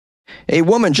A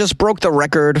woman just broke the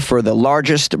record for the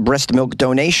largest breast milk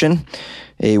donation.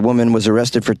 A woman was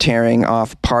arrested for tearing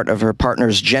off part of her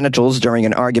partner's genitals during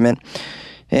an argument.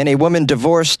 And a woman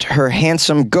divorced her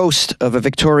handsome ghost of a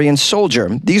Victorian soldier.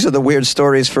 These are the weird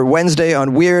stories for Wednesday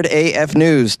on Weird AF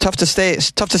News. Tough to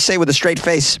say with a straight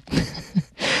face.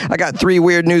 I got 3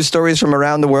 weird news stories from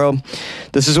around the world.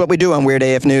 This is what we do on Weird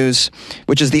AF News,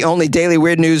 which is the only daily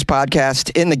weird news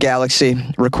podcast in the galaxy,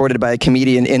 recorded by a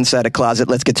comedian inside a closet.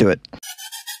 Let's get to it.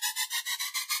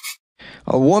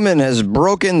 A woman has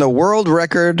broken the world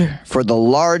record for the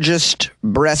largest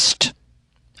breast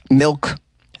milk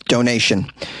donation.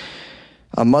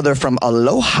 A mother from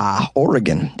Aloha,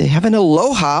 Oregon. They have an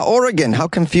Aloha, Oregon. How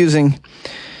confusing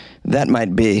that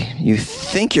might be. You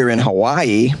think you're in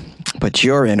Hawaii, but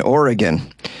you're in Oregon.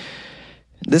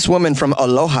 This woman from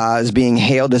Aloha is being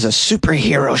hailed as a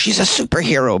superhero. She's a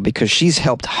superhero because she's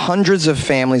helped hundreds of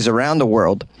families around the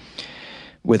world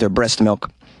with her breast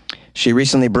milk. She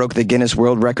recently broke the Guinness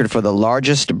World Record for the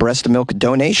largest breast milk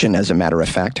donation, as a matter of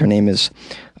fact. Her name is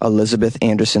Elizabeth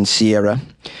Anderson Sierra.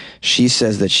 She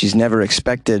says that she's never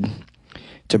expected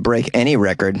to break any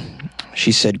record.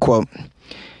 She said, quote,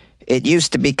 "It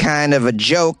used to be kind of a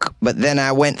joke, but then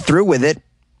I went through with it,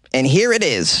 and here it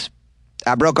is.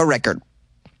 I broke a record."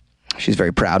 She's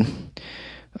very proud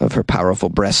of her powerful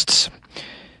breasts.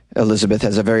 Elizabeth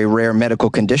has a very rare medical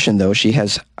condition, though. She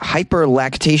has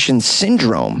hyperlactation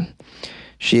syndrome.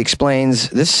 She explains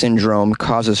this syndrome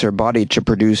causes her body to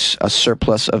produce a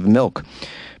surplus of milk,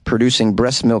 producing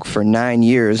breast milk for 9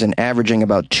 years and averaging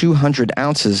about 200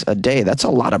 ounces a day. That's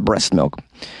a lot of breast milk.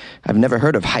 I've never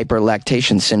heard of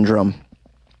hyperlactation syndrome.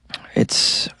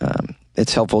 It's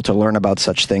helpful to learn about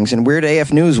such things. And Weird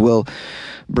AF News will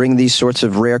bring these sorts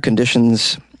of rare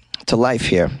conditions to life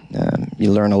here.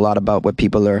 You learn a lot about what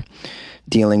people are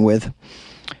dealing with.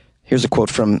 Here's a quote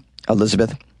from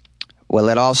Elizabeth. "Well,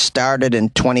 it all started in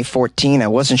 2014. I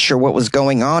wasn't sure what was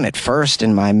going on at first,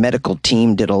 and my medical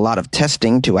team did a lot of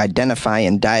testing to identify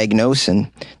and diagnose, and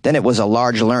then it was a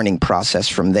large learning process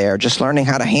from there, just learning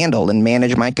how to handle and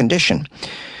manage my condition.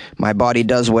 My body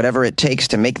does whatever it takes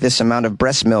to make this amount of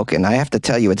breast milk, and I have to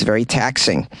tell you, it's very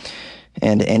taxing.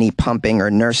 And any pumping or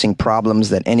nursing problems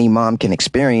that any mom can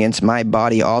experience, my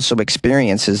body also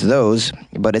experiences those,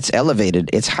 but it's elevated,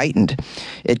 it's heightened.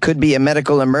 It could be a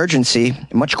medical emergency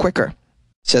much quicker."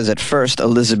 Says at first,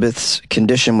 Elizabeth's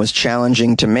condition was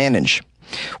challenging to manage.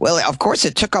 "Well, of course,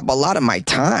 it took up a lot of my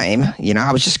time.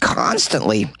 I was just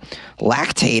constantly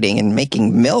lactating and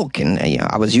making milk, and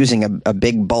I was using a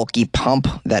big, bulky pump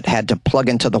that had to plug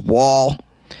into the wall."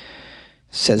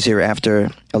 Says here after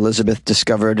Elizabeth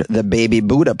discovered the Baby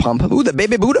Buddha pump. Ooh, the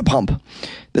Baby Buddha pump.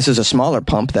 This is a smaller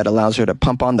pump that allows her to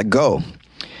pump on the go.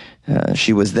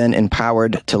 She was then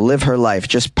empowered to live her life,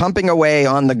 just pumping away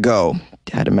on the go.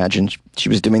 I'd imagine she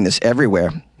was doing this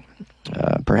everywhere,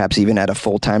 perhaps even at a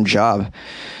full-time job.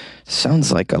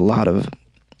 Sounds like a lot of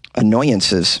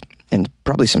annoyances and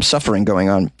probably some suffering going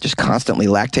on, just constantly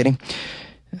lactating.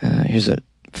 Here's a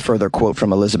further quote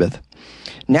from Elizabeth.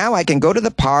 "Now I can go to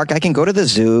the park, I can go to the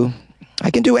zoo, I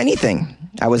can do anything.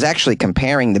 I was actually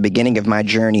comparing the beginning of my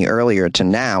journey earlier to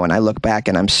now, and I look back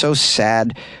and I'm so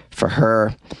sad for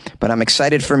her, but I'm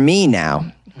excited for me now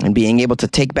and being able to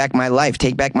take back my life,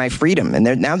 take back my freedom,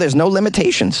 and now there's no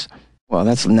limitations." Well,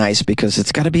 that's nice because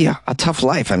it's got to be a tough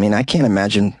life. I mean, I can't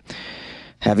imagine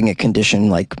having a condition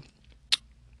like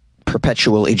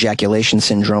perpetual ejaculation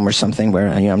syndrome or something where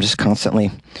I'm just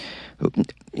constantly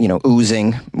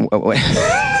oozing.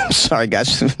 Sorry,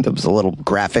 guys, that was a little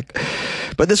graphic.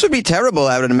 But this would be terrible,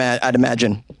 I'd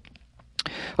imagine.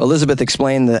 Elizabeth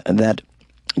explained that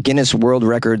Guinness World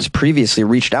Records previously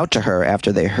reached out to her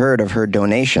after they heard of her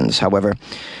donations. However,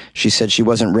 she said she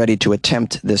wasn't ready to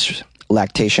attempt this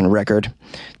lactation record,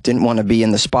 didn't want to be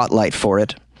in the spotlight for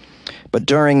it. But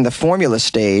during the formula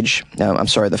shortage,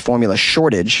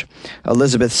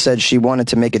 Elizabeth said she wanted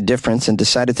to make a difference and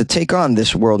decided to take on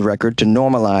this world record to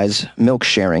normalize milk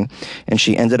sharing. And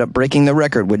she ended up breaking the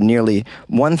record with nearly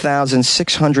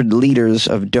 1,600 liters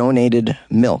of donated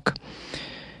milk.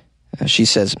 She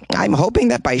says, "I'm hoping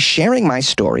that by sharing my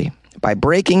story, by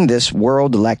breaking this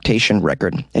world lactation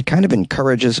record, it kind of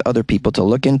encourages other people to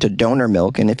look into donor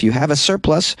milk. And if you have a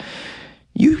surplus,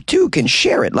 you too can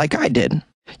share it like I did."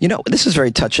 This is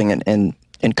very touching and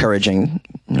encouraging.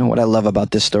 What I love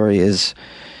about this story is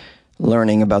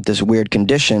learning about this weird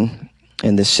condition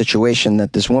and this situation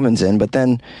that this woman's in. But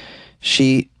then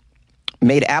she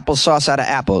made applesauce out of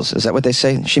apples. Is that what they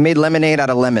say? She made lemonade out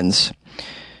of lemons.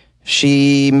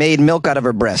 She made milk out of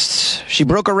her breasts. She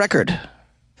broke a record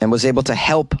and was able to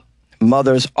help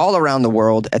mothers all around the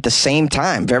world at the same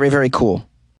time. Very, very cool.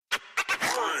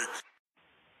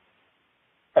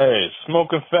 Hey,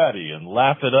 smoke a fatty and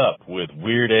laugh it up with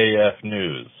Weird AF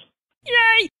News.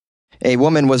 Yay! A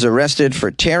woman was arrested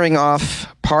for tearing off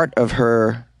part of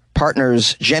her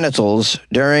partner's genitals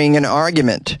during an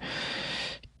argument.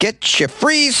 Get your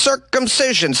free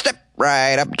circumcision. Step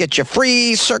right up. Get your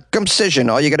free circumcision.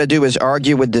 All you got to do is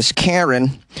argue with this Karen.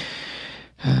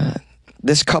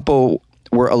 This couple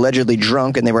were allegedly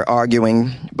drunk and they were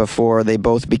arguing before they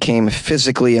both became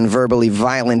physically and verbally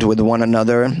violent with one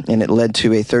another, and it led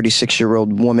to a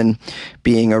 36-year-old woman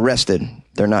being arrested.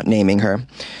 They're not naming her.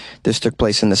 This took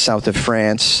place in the south of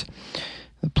France.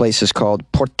 The place is called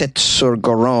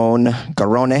Portet-sur-Garonne.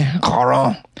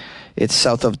 Garonne. It's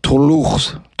south of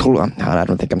Toulouse. I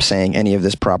don't think I'm saying any of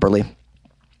this properly.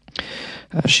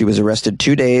 She was arrested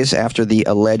 2 days after the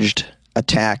alleged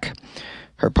attack.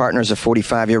 Her partner's a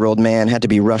 45-year-old man, had to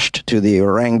be rushed to the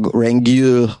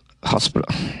Rangel hospital.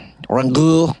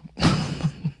 Rangel.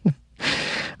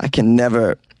 I can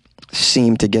never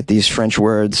seem to get these French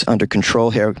words under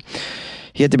control here.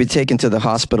 He had to be taken to the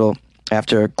hospital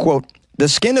after, quote, the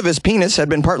skin of his penis had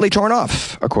been partly torn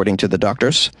off, according to the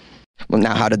doctors. Well,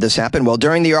 now, how did this happen? Well,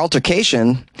 during the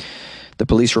altercation, the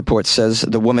police report says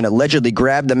the woman allegedly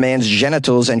grabbed the man's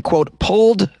genitals and, quote,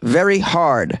 pulled very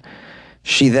hard.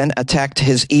 She then attacked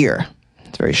his ear.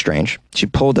 It's very strange. She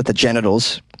pulled at the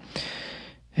genitals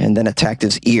and then attacked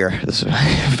his ear. This is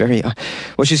very well.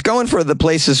 She's going for the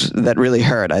places that really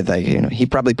hurt. I think he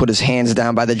probably put his hands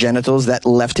down by the genitals that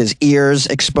left his ears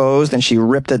exposed, and she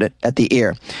ripped it at the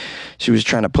ear. She was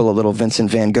trying to pull a little Vincent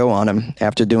Van Gogh on him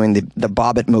after doing the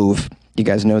bobbit move. You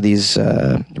guys know these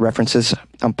references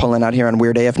I'm pulling out here on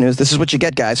Weird AF News. This is what you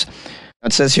get, guys.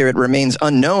 It says here it remains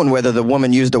unknown whether the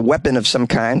woman used a weapon of some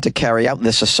kind to carry out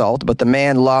this assault, but the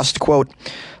man lost, quote,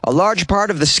 a large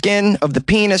part of the skin of the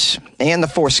penis and the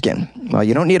foreskin. Well,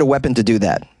 you don't need a weapon to do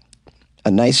that. A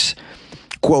nice,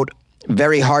 quote,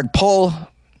 very hard pull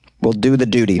will do the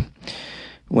duty.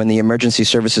 When the emergency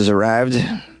services arrived,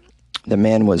 the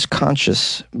man was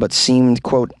conscious, but seemed,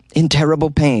 quote, in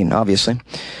terrible pain, obviously.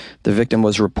 The victim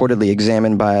was reportedly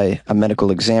examined by a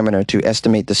medical examiner to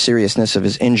estimate the seriousness of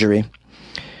his injury.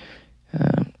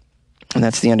 And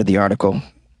that's the end of the article.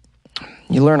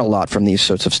 You learn a lot from these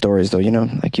sorts of stories, though,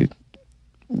 like you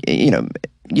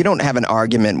don't have an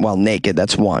argument while naked.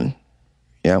 That's one.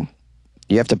 You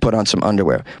have to put on some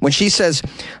underwear. When she says,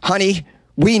 honey,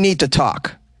 we need to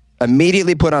talk,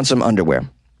 immediately put on some underwear,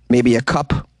 maybe a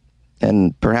cup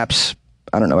and perhaps,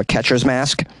 a catcher's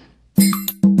mask.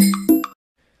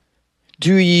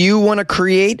 Do you want to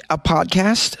create a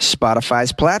podcast?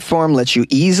 Spotify's platform lets you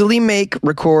easily make,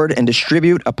 record, and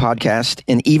distribute a podcast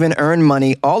and even earn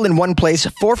money all in one place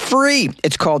for free.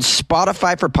 It's called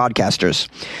Spotify for Podcasters.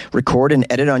 Record and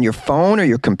edit on your phone or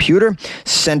your computer.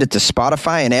 Send it to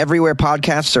Spotify and everywhere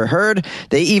podcasts are heard.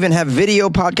 They even have video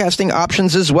podcasting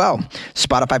options as well.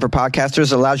 Spotify for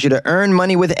Podcasters allows you to earn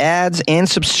money with ads and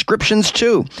subscriptions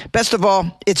too. Best of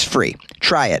all, it's free.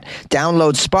 Try it.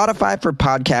 Download Spotify for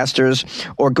Podcasters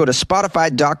or go to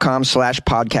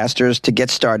spotify.com/podcasters to get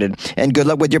started. And good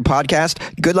luck with your podcast.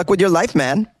 Good luck with your life,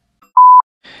 man.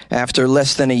 After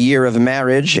less than a year of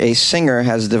marriage, a singer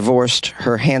has divorced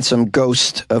her handsome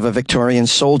ghost of a Victorian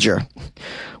soldier.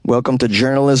 Welcome to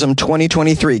Journalism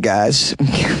 2023, guys.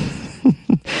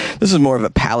 This is more of a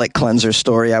palate cleanser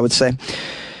story, I would say.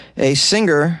 A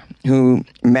singer who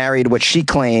married what she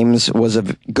claims was a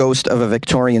ghost of a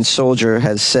Victorian soldier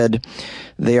has said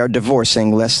they are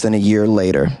divorcing less than a year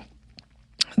later.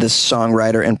 This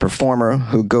songwriter and performer,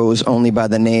 who goes only by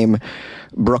the name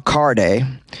Brocarde,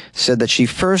 said that she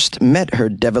first met her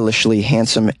devilishly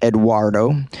handsome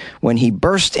Eduardo when he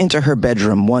burst into her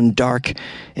bedroom one dark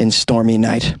and stormy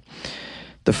night.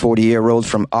 The 40-year-old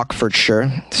from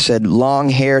Oxfordshire said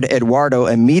long-haired Eduardo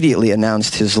immediately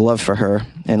announced his love for her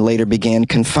and later began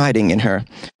confiding in her.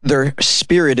 Their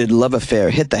spirited love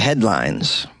affair hit the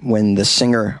headlines when the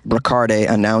singer Brocarde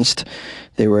announced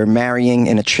they were marrying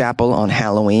in a chapel on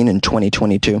Halloween in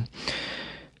 2022.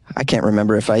 I can't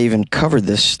remember if I even covered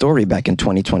this story back in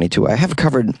 2022. I have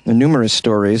covered numerous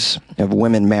stories of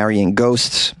women marrying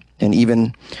ghosts, and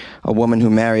even a woman who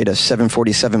married a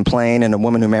 747 plane, and a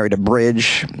woman who married a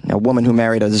bridge, a woman who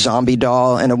married a zombie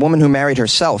doll, and a woman who married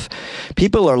herself.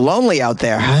 People are lonely out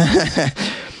there.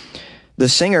 The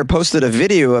singer posted a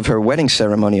video of her wedding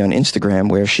ceremony on Instagram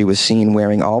where she was seen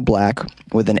wearing all black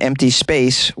with an empty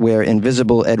space where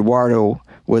invisible Eduardo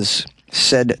was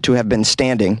said to have been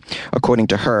standing, according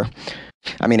to her.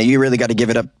 I mean, you really got to give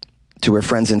it up to her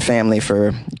friends and family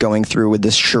for going through with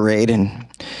this charade and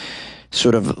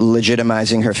sort of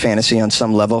legitimizing her fantasy on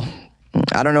some level.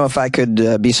 I don't know if I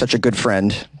could be such a good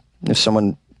friend if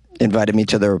someone invited me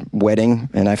to their wedding,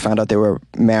 and I found out they were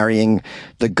marrying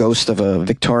the ghost of a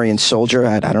Victorian soldier.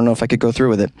 I don't know if I could go through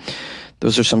with it.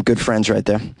 Those are some good friends right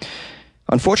there.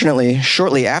 Unfortunately,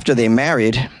 shortly after they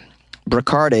married,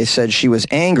 Bracarde said she was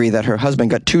angry that her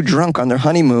husband got too drunk on their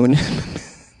honeymoon.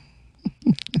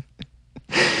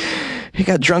 He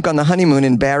got drunk on the honeymoon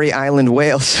in Barry Island,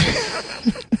 Wales.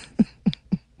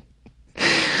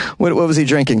 What was he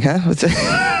drinking, huh? What's it?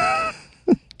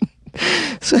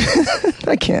 So,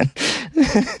 I can't.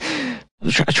 I'm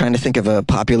trying to think of a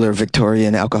popular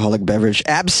Victorian alcoholic beverage.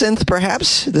 Absinthe,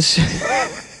 perhaps?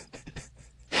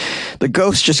 The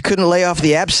ghost just couldn't lay off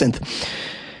the absinthe.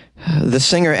 The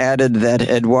singer added that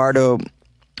Eduardo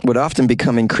would often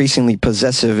become increasingly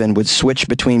possessive and would switch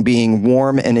between being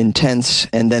warm and intense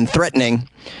and then threatening.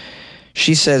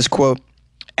 She says, quote,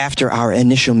 "After our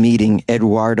initial meeting,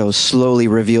 Eduardo slowly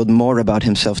revealed more about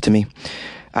himself to me.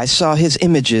 I saw his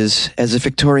images as a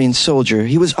Victorian soldier.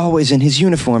 He was always in his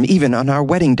uniform, even on our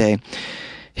wedding day.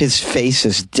 His face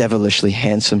is devilishly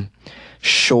handsome.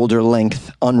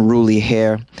 Shoulder-length, unruly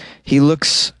hair. He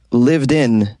looks lived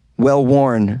in,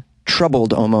 well-worn,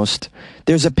 troubled almost.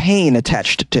 There's a pain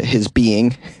attached to his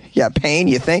being." Yeah, pain,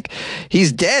 you think?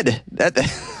 He's dead.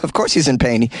 Of course he's in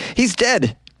pain. He's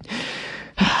dead.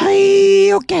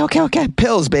 Okay.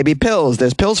 Pills, baby, pills.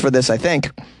 There's pills for this, I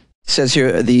think. Says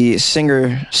here, the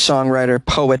singer, songwriter,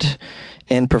 poet,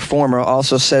 and performer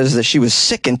also says that she was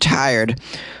sick and tired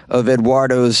of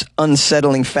Eduardo's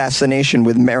unsettling fascination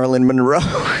with Marilyn Monroe.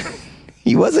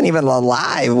 He wasn't even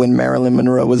alive when Marilyn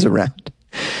Monroe was around.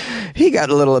 He got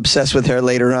a little obsessed with her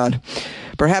later on.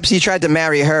 Perhaps he tried to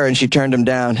marry her and she turned him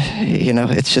down. You know,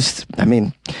 it's just, I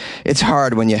mean, it's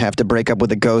hard when you have to break up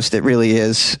with a ghost. It really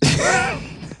is.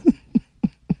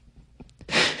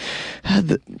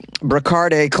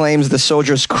 Bracarde claims the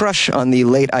soldier's crush on the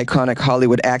late iconic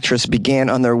Hollywood actress began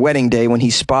on their wedding day when he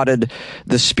spotted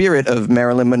the spirit of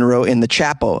Marilyn Monroe in the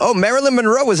chapel. Oh, Marilyn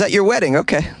Monroe was at your wedding.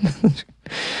 Okay.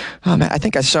 Oh, man, I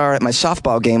think I saw her at my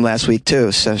softball game last week,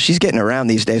 too, so she's getting around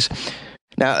these days.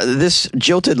 Now, this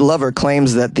jilted lover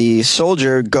claims that the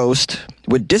soldier ghost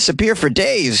would disappear for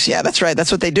days. Yeah, that's right.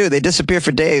 That's what they do. They disappear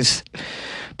for days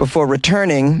before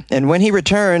returning. And when he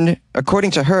returned,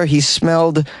 according to her, he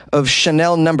smelled of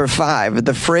Chanel No. 5,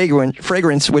 the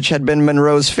fragrance which had been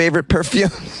Monroe's favorite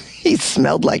perfume. He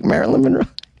smelled like Marilyn Monroe.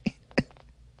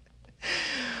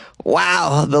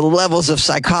 Wow, the levels of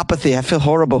psychopathy. I feel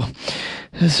horrible.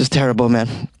 This is terrible,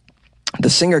 man. The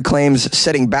singer claims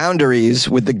setting boundaries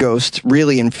with the ghost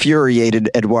really infuriated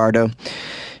Eduardo.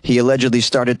 He allegedly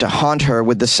started to haunt her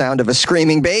with the sound of a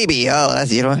screaming baby. Oh, I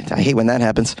hate when that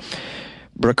happens.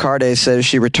 Bracarde says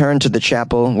she returned to the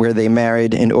chapel where they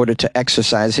married in order to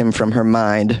exorcise him from her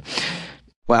mind.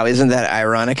 Wow, isn't that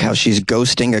ironic how she's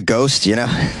ghosting a ghost, you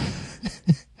know?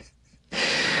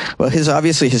 Well,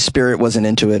 obviously his spirit wasn't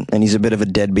into it, and he's a bit of a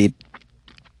deadbeat.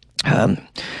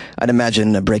 I'd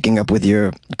imagine breaking up with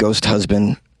your ghost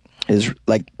husband is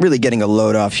like really getting a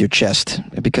load off your chest,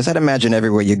 because I'd imagine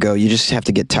everywhere you go, you just have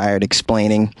to get tired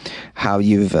explaining how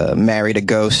you've married a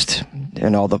ghost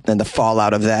and the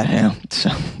fallout of that. You know? So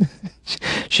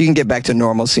she can get back to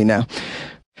normalcy now.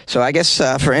 So I guess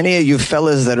for any of you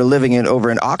fellas that are living over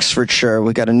in Oxfordshire,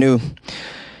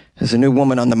 there's a new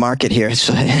woman on the market here.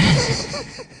 So,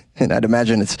 and I'd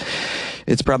imagine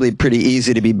it's probably pretty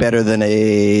easy to be better than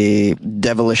a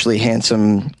devilishly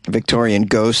handsome Victorian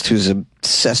ghost who's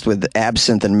obsessed with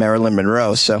absinthe and Marilyn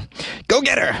Monroe. So go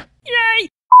get her. Yay!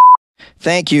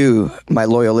 Thank you, my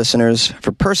loyal listeners,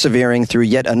 for persevering through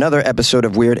yet another episode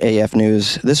of Weird AF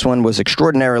News. This one was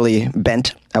extraordinarily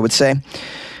bent, I would say,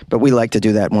 but we like to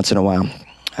do that once in a while.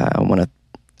 I want to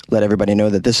let everybody know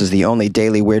that this is the only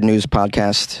daily weird news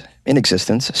podcast in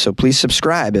existence, so please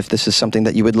subscribe if this is something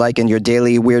that you would like in your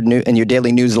daily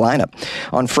news lineup.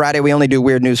 On Friday, we only do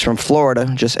weird news from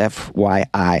Florida, just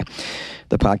FYI.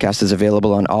 The podcast is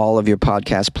available on all of your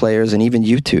podcast players and even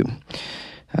YouTube.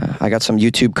 I got some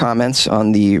YouTube comments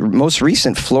on the most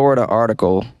recent Florida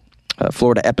article,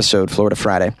 Florida episode, Florida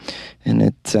Friday, and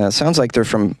it sounds like they're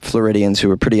from Floridians who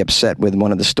were pretty upset with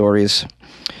one of the stories.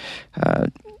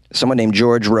 Someone named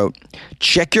George wrote,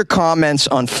 "Check your comments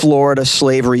on Florida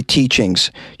slavery teachings.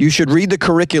 You should read the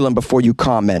curriculum before you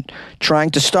comment, trying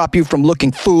to stop you from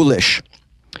looking foolish."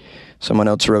 Someone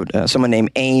else wrote, someone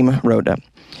named AIM wrote,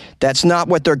 "That's not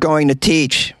what they're going to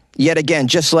teach. Yet again,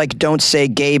 just like Don't Say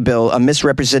Gay Bill, a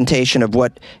misrepresentation of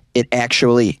what it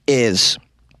actually is."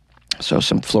 So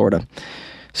some Florida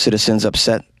citizens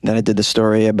upset that I did the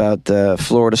story about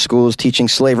Florida schools teaching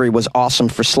slavery was awesome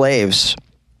for slaves.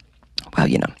 Well,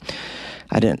 you know,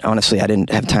 I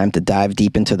didn't have time to dive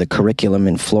deep into the curriculum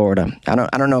in Florida. I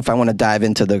don't know if I want to dive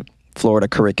into the Florida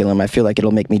curriculum. I feel like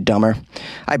it'll make me dumber.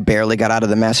 I barely got out of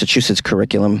the Massachusetts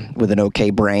curriculum with an okay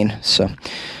brain, so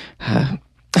I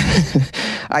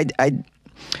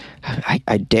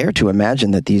dare to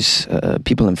imagine that these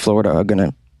people in Florida are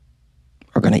gonna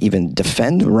even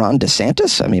defend Ron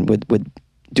DeSantis. I mean,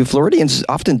 do Floridians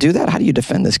often do that? How do you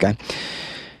defend this guy?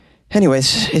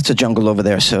 Anyways, it's a jungle over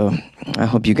there, so I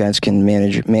hope you guys can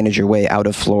manage your way out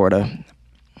of Florida.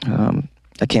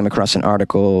 I came across an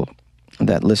article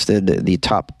that listed the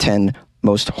top 10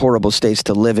 most horrible states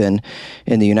to live in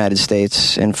the United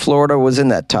States, and Florida was in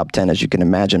that top 10, as you can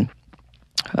imagine.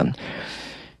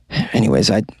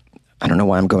 Anyways, I don't know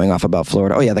why I'm going off about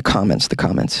Florida. Oh, yeah, the comments.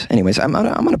 Anyways, I'm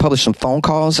gonna publish some phone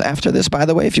calls after this, by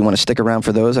the way, if you want to stick around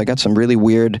for those. I got some really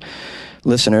weird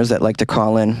listeners that like to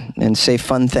call in and say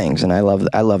fun things, and I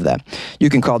love that. You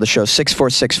can call the show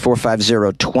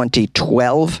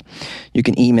 646-450-2012. You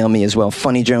can email me as well,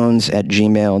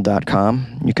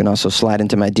 funnyjones@gmail.com. You can also slide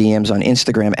into my DMs on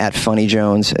Instagram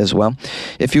 @funnyjones as well.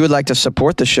 If you would like to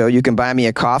support the show, you can buy me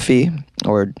a coffee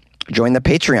or join the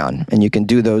Patreon, and you can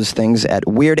do those things at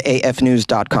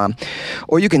weirdafnews.com,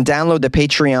 or you can download the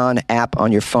Patreon app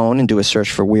on your phone and do a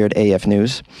search for Weird AF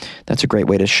News. That's a great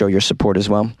way to show your support as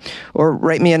well. Or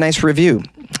write me a nice review.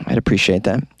 I'd appreciate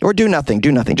that. Or do nothing.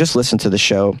 Just listen to the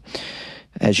show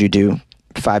as you do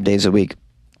 5 days a week,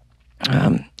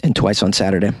 and twice on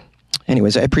Saturday.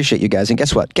 Anyways, I appreciate you guys. And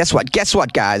guess what, guys?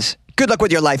 Good luck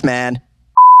with your life, man.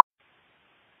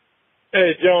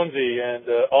 Hey, Jonesy, and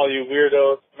all you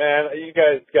weirdos, man, you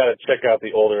guys got to check out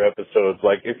the older episodes.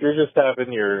 Like, if you're just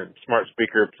having your smart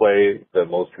speaker play the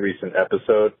most recent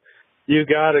episode, you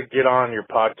got to get on your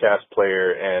podcast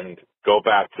player and go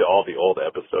back to all the old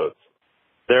episodes.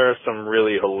 There are some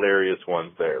really hilarious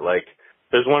ones there. Like,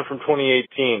 there's one from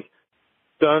 2018,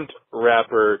 Stunt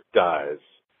Rapper Dies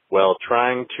while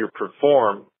trying to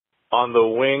perform on the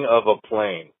wing of a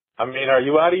plane. I mean, are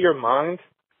you out of your mind?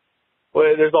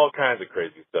 Well, there's all kinds of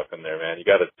crazy stuff in there, man. You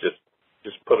got to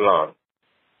just put it on.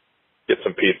 Get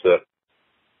some pizza,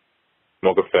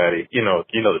 smoke a fatty. You know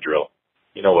the drill.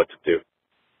 You know what to do.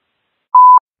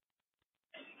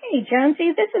 Hey,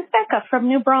 Jonesy, this is Becca from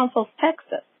New Braunfels,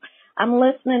 Texas. I'm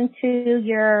listening to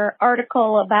your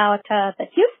article about the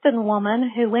Houston woman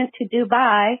who went to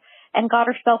Dubai and got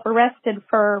herself arrested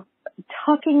for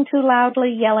talking too loudly,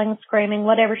 yelling, screaming,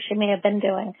 whatever she may have been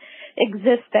doing,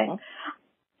 existing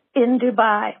in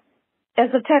Dubai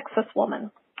as a Texas woman.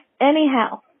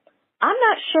 Anyhow, I'm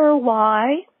not sure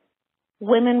why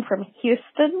women from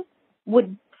Houston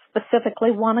would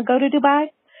specifically want to go to Dubai.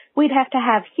 We'd have to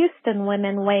have Houston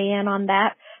women weigh in on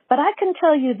that. But I can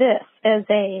tell you this, as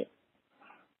a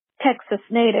Texas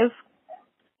native,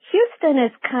 Houston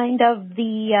is kind of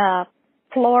the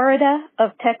Florida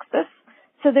of Texas.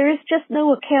 So there is just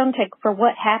no accounting for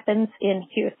what happens in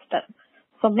Houston.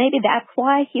 So maybe that's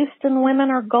why Houston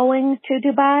women are going to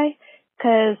Dubai,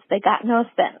 because they got no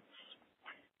sense.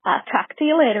 Talk to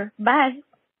you later. Bye.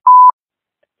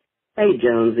 Hey,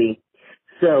 Jonesy.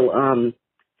 So,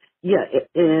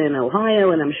 in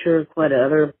Ohio, and I'm sure quite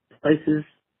other places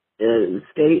in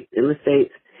the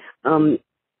States,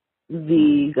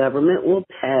 the government will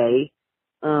pay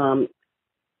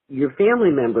your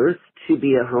family members to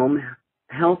be a home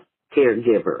health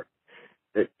caregiver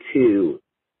to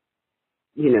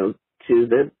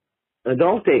the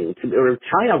adulting, or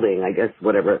childing, I guess,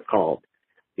 whatever it's called,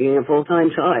 being a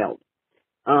full-time child.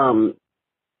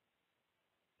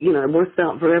 It works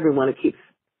out for everyone. It keeps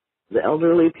the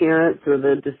elderly parents or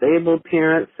the disabled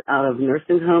parents out of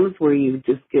nursing homes where you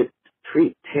just get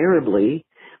treated terribly,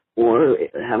 or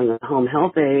having a home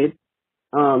health aide.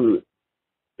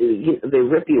 They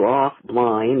rip you off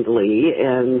blindly,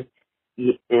 and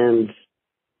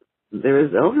there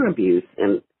is elder abuse,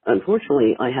 and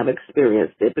unfortunately, I have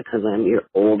experienced it because I'm your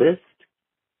oldest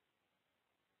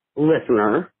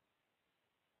listener.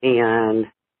 And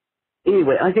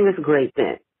anyway, I think it's a great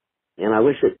thing, and I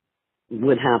wish it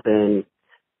would happen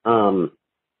on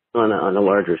a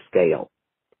larger scale.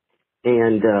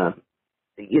 And the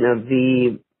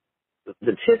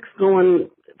chicks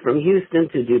going from Houston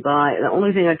to Dubai, the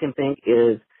only thing I can think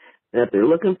is that they're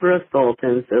looking for a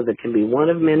sultan so there can be one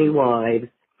of many wives,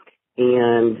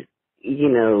 and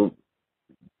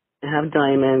have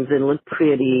diamonds and look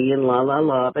pretty and la la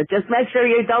la, but just make sure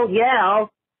you don't yell.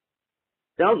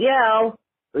 Don't yell,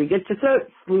 or you get your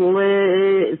throat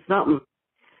slit, something.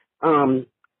 And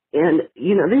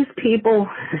these people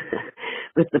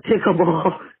with the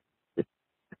pickleball,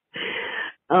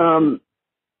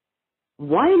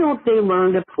 why don't they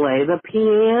learn to play the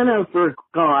piano, for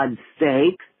God's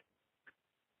sakes?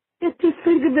 Just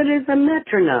think of it as a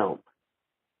metronome.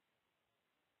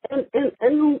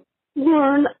 And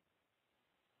Learn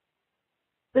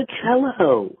the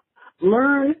cello.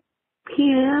 Learn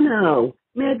piano.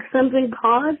 Make something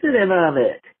positive of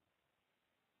it.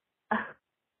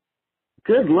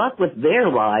 Good luck with their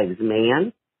lives,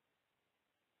 man.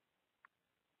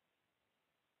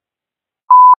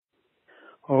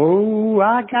 Oh,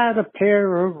 I got a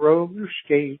pair of roller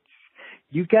skates.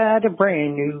 You got a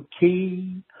brand new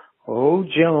key. Oh,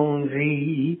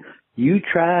 Jonesy, you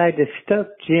tried to stump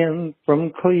Jim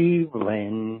from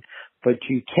Cleveland, but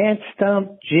you can't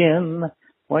stump Jim.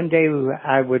 One day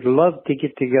I would love to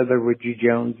get together with you,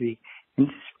 Jonesy, and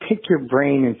just pick your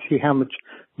brain and see how much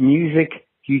music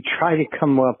you try to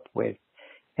come up with.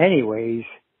 Anyways,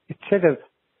 instead of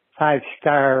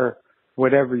 5-star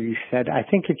whatever you said, I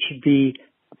think it should be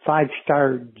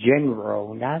 5-star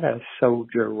general, not a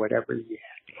soldier, whatever you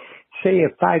had. Say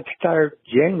a 5-star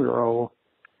general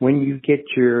when you get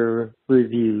your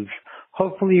reviews.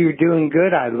 Hopefully you're doing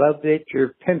good. I love that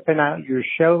you're pimping out your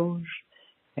shows.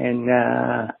 And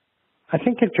I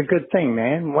think it's a good thing,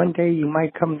 man. One day you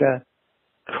might come to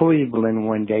Cleveland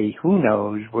one day. Who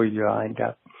knows where you'll end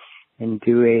up and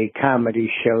do a comedy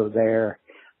show there.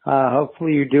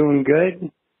 Hopefully you're doing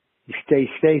good. You stay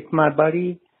safe, my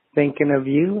buddy. Thinking of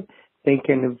you.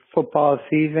 Thinking of football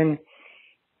season.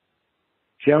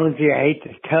 Jonesy, I hate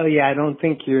to tell you, I don't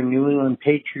think your New England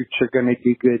Patriots are going to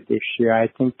do good this year. I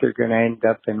think they're going to end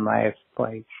up in last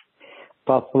place.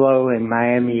 Buffalo and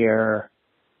Miami are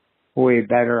way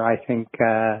better, I think,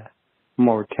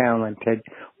 more talented.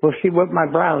 We'll see what my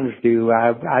Browns do.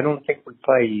 I don't think we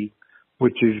play you,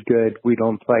 which is good. We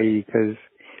don't play you because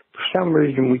for some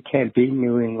reason we can't beat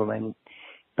New England.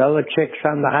 Belichick's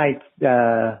on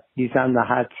the he's on the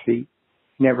hot seat.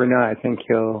 Never know. I think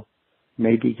he'll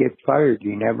maybe get fired.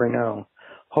 You never know.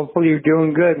 Hopefully you're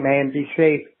doing good, man. Be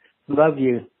safe. Love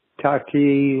you. Talk to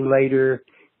you later.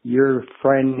 Your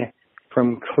friend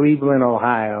from Cleveland,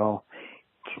 Ohio.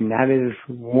 It's not as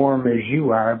warm as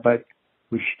you are, but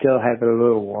we still have it a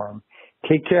little warm.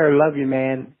 Take care. Love you,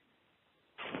 man.